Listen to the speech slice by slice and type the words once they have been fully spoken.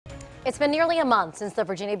It's been nearly a month since the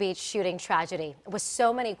Virginia Beach shooting tragedy. With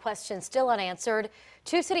so many questions still unanswered,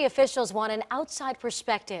 two city officials want an outside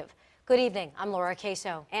perspective. Good evening. I'm Laura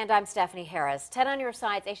Queso. And I'm Stephanie Harris. 10 on your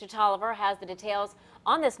side's Aesia Toliver has the details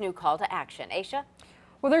on this new call to action. Aesia?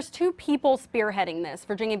 Well, there's two people spearheading this,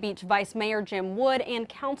 Virginia Beach Vice Mayor Jim Wood and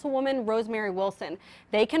Councilwoman Rosemary Wilson.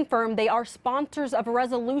 They confirmed they are sponsors of a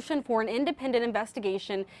resolution for an independent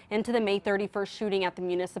investigation into the May 31st shooting at the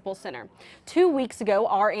Municipal Center. 2 weeks ago,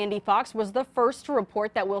 our Andy Fox was the first to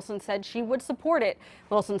report that Wilson said she would support it.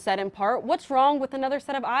 Wilson said in part, "What's wrong with another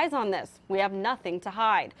set of eyes on this? We have nothing to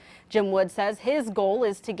hide." Jim Wood says his goal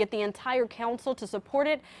is to get the entire council to support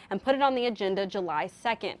it and put it on the agenda July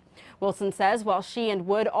 2nd. Wilson says while she and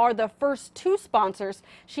Wood are the first two sponsors,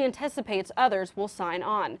 she anticipates others will sign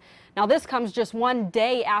on. Now, this comes just one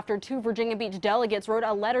day after two Virginia Beach delegates wrote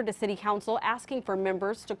a letter to City Council asking for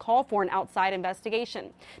members to call for an outside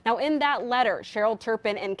investigation. Now, in that letter, Cheryl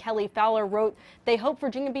Turpin and Kelly Fowler wrote they hope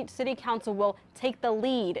Virginia Beach City Council will take the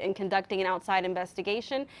lead in conducting an outside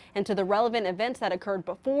investigation into the relevant events that occurred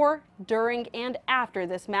before, during, and after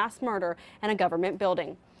this mass murder in a government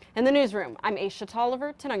building. In the newsroom, I'm Aesia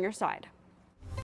Toliver, 10 on your side.